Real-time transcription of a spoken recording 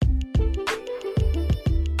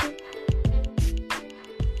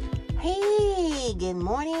Good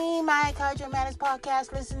morning, my Culture Matters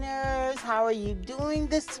podcast listeners. How are you doing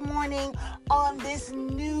this morning on this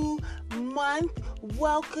new month?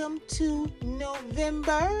 Welcome to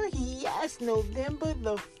November. Yes, November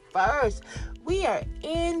the 1st. We are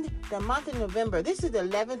in the month of November. This is the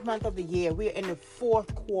 11th month of the year. We are in the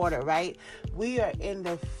fourth quarter, right? We are in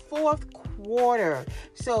the fourth quarter.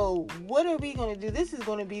 So what are we going to do? This is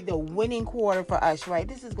going to be the winning quarter for us, right?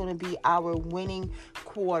 This is going to be our winning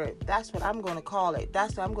quarter. That's what I'm going to call it.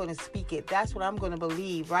 That's what I'm going to speak it. That's what I'm going to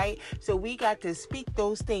believe, right? So we got to speak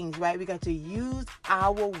those things, right? We got to use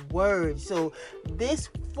our words. So this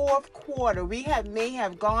fourth quarter, we may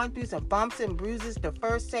have gone through some bumps and bruises the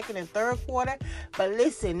first, second, and third quarter. But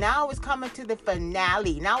listen, now it's coming to the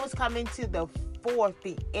finale. Now it's coming to the fourth,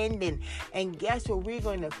 the ending. And guess what? We're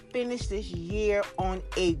going to finish this year on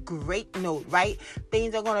a great note, right?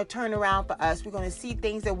 Things are going to turn around for us. We're going to see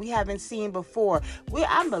things that we haven't seen before.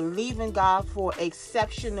 I'm believing God for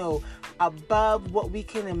exceptional, above what we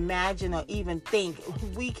can imagine or even think.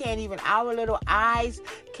 We can't even, our little eyes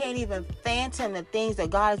can't even phantom the things that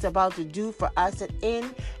God is about to do for us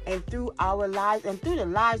in and through our lives and through the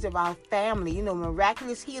lives of our family. You know,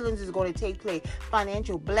 miraculous healings is going to take place.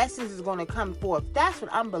 Financial blessings is going to come forth. That's what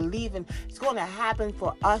I'm believing is going to happen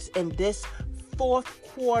for us in this fourth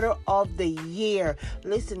quarter of the year.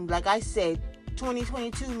 Listen, like I said,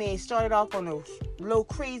 2022 may have started off on a little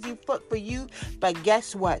crazy foot for you, but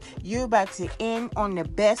guess what? You're about to end on the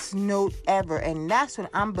best note ever, and that's what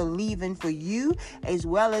I'm believing for you as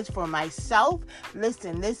well as for myself.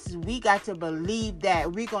 Listen, we got to believe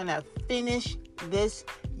that we're going to finish this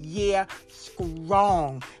year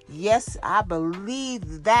strong. Yes, I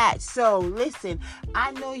believe that. So listen,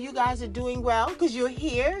 I know you guys are doing well because you're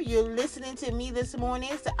here. You're listening to me this morning.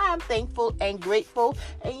 So I'm thankful and grateful.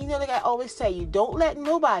 And you know, like I always say, you don't let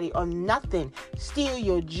nobody or nothing steal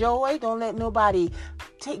your joy. Don't let nobody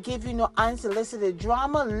give you no unsolicited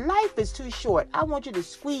drama. Life is too short. I want you to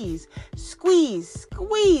squeeze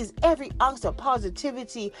every ounce of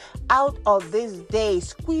positivity out of this day.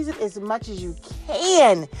 Squeeze it as much as you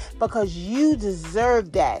can because you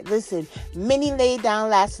deserve that. Listen, many laid down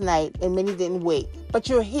last night and many didn't wait, but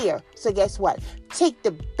you're here. So guess what? Take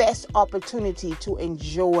the best opportunity to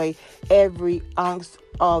enjoy every ounce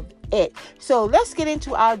of it. So let's get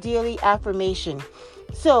into our daily affirmation.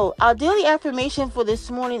 So our daily affirmation for this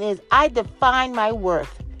morning is, I define my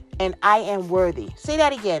worth and I am worthy. Say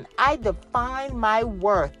that again. I define my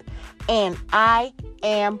worth and I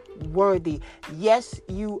am worthy. Yes,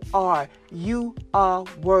 you are. You are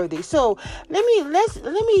worthy. So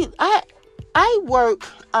I work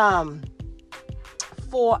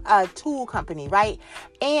for a tool company, right?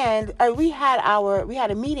 And we had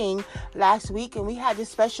a meeting last week, and we had this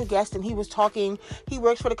special guest, and he works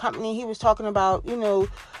for the company. He was talking about,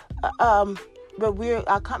 but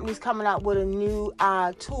our company's coming out with a new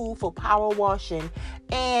tool for power washing.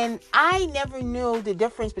 And I never knew the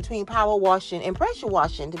difference between power washing and pressure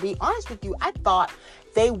washing. To be honest with you, I thought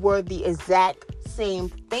they were the exact same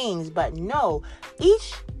things, but no,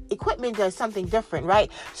 each equipment does something different,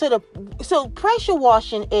 right? So pressure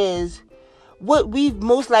washing is what we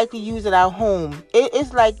most likely use at our home. It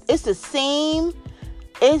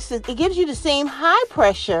gives you the same high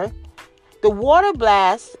pressure, the water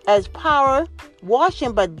blast as power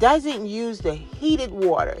washing, but doesn't use the heated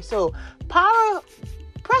water. So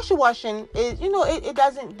pressure washing is,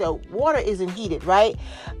 the water isn't heated, right?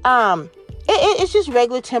 It's just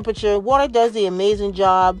regular temperature. Water does the amazing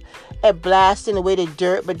job at blasting away the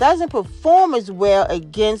dirt, but doesn't perform as well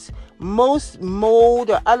against most mold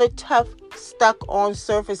or other tough stuck on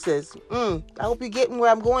surfaces. I hope you're getting where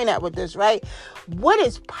I'm going at with this, right? What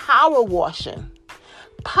is power washing?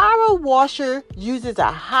 Power washer uses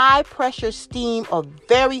a high pressure steam of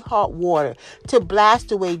very hot water to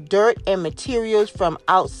blast away dirt and materials from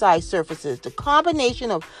outside surfaces. The combination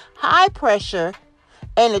of high pressure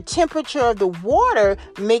and the temperature of the water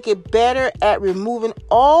make it better at removing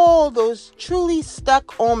all those truly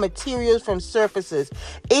stuck on materials from surfaces.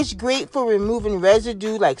 It's great for removing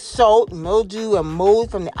residue like salt, mildew, and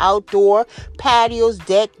mold from the outdoor patios,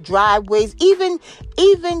 deck, driveways, even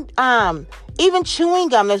chewing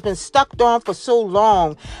gum that's been stuck on for so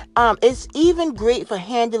long. It's even great for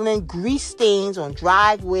handling grease stains on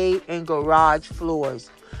driveway and garage floors.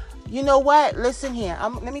 You know what? Listen here.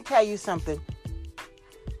 Let me tell you something.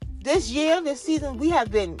 This season, we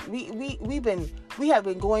have been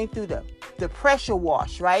going through the the pressure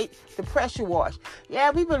wash, right? The pressure wash. Yeah,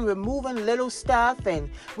 we've been removing little stuff and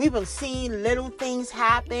we've been seeing little things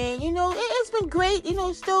happen. It's been great.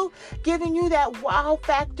 Still giving you that wow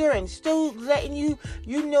factor and still letting you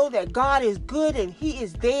know that God is good and He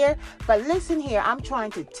is there. But listen here, I'm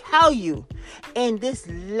trying to tell you, in this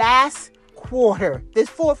last quarter, this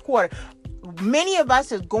fourth quarter, many of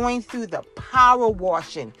us are going through the power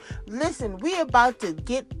washing. Listen, we're about to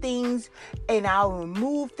get things and I'll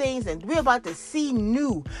remove things and we're about to see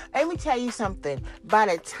new. Let me tell you something. By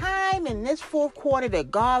the time in this fourth quarter that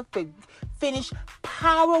God finish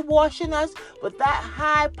power washing us with that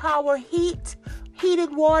high power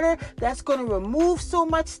heated water that's going to remove so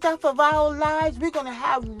much stuff of our lives, we're going to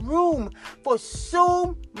have room for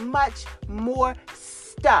so much more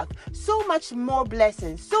stuff, so much more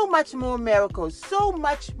blessings, so much more miracles, so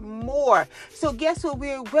much more. So guess what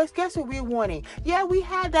we're wanting? Yeah, we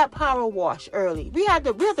had that power wash early. We had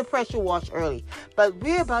the pressure wash early, but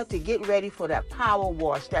we're about to get ready for that power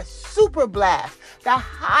wash, that super blast, that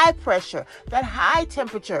high pressure, that high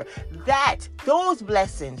temperature, those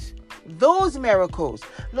blessings, those miracles,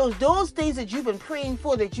 those things that you've been praying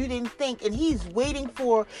for that you didn't think, and He's waiting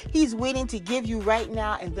to give you right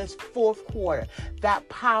now in this fourth quarter. That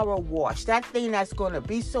power wash, that thing that's going to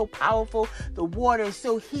be so powerful. The water is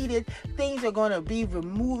so heated. Things are going to be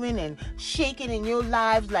removing and shaking in your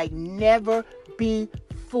lives like never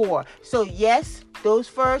before. So yes, those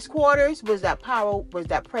first quarters was that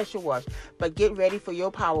pressure wash, but get ready for your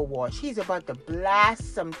power wash. He's about to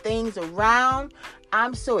blast some things around.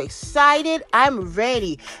 I'm so excited. I'm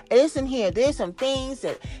ready. And listen here, there's some things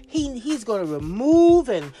that he's going to remove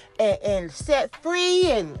and set free,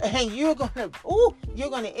 and you're going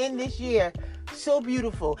to end this year so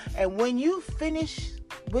beautiful. And when you finish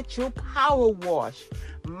with your power wash,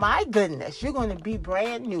 my goodness, you're going to be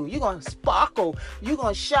brand new. You're going to sparkle. You're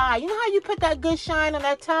going to shine. You know how you put that good shine on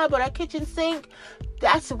that tub or that kitchen sink?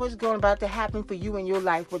 That's what's about to happen for you in your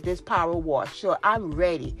life with this power wash. So I'm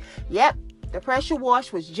ready. Yep. The pressure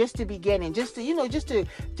wash was just the beginning, just to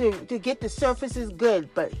get the surfaces good.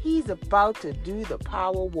 But He's about to do the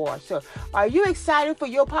power wash. So are you excited for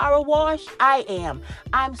your power wash? I am.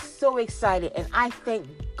 I'm so excited, and I thank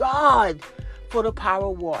God for the power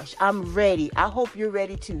wash. I'm ready. I hope you're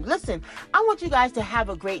ready too. Listen, I want you guys to have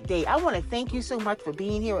a great day. I want to thank you so much for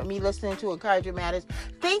being here with me, listening to Encouragement Matters.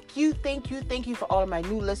 Thank you for all of my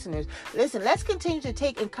new listeners. Listen, let's continue to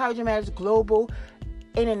take Encouragement Matters global,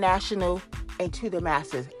 international, and to the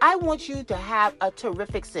masses. I want you to have a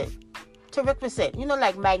terrificent,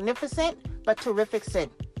 like magnificent, but terrificent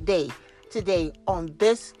day today on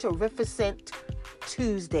this terrificent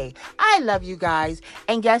Tuesday. I love you guys.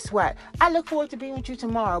 And guess what? I look forward to being with you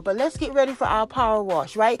tomorrow. But let's get ready for our power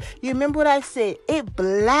wash, right? You remember what I said? It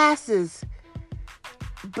blasts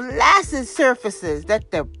surfaces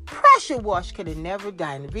that the pressure wash could have never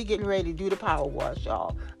done. We're getting ready to do the power wash,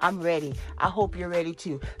 y'all. I'm ready. I hope you're ready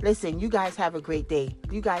too. Listen, you guys have a great day.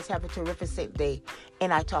 You guys have a terrific day.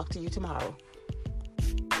 And I talk to you tomorrow.